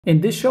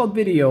In this short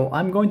video,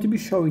 I'm going to be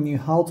showing you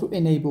how to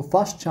enable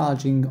fast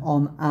charging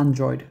on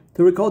Android.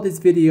 To record this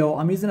video,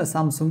 I'm using a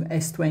Samsung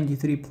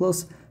S23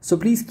 Plus, so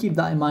please keep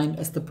that in mind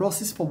as the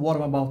process for what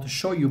I'm about to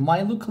show you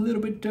might look a little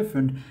bit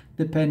different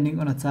depending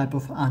on the type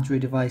of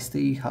Android device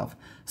that you have.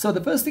 So the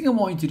first thing I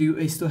want you to do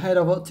is to head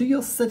over to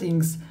your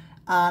settings,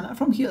 and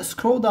from here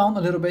scroll down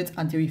a little bit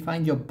until you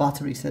find your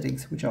battery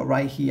settings, which are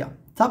right here.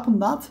 Tap on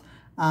that.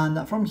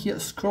 And from here,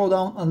 scroll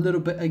down a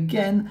little bit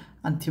again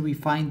until we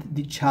find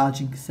the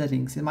charging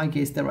settings. In my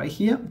case, they're right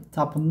here.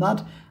 Tap on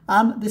that.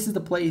 And this is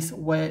the place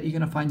where you're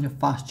going to find your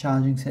fast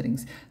charging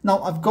settings.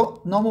 Now, I've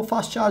got normal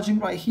fast charging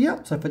right here.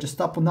 So if I just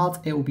tap on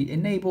that, it will be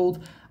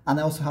enabled. And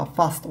I also have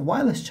fast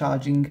wireless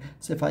charging.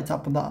 So if I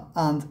tap on that,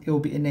 and it will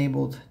be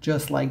enabled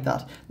just like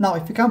that. Now,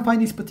 if you can't find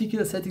these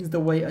particular settings the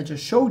way I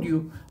just showed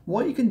you,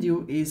 what you can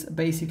do is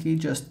basically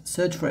just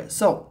search for it.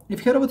 So if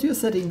you head over to your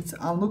settings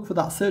and look for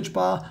that search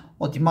bar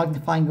or the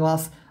magnifying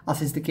glass,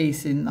 as is the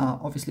case in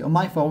obviously on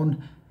my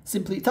phone,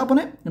 simply tap on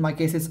it. In my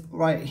case, it's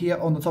right here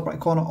on the top right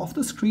corner of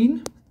the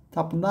screen.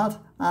 Tap on that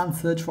and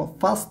search for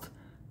fast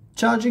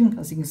charging.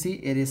 As you can see,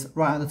 it is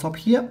right on the top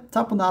here.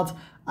 Tap on that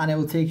and it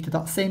will take you to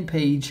that same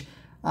page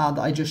that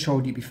I just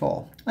showed you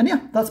before. And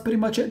yeah, that's pretty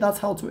much it. That's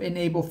how to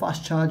enable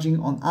fast charging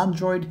on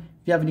Android.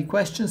 If you have any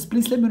questions,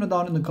 please let me know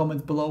down in the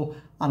comments below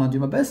and I'll do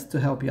my best to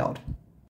help you out.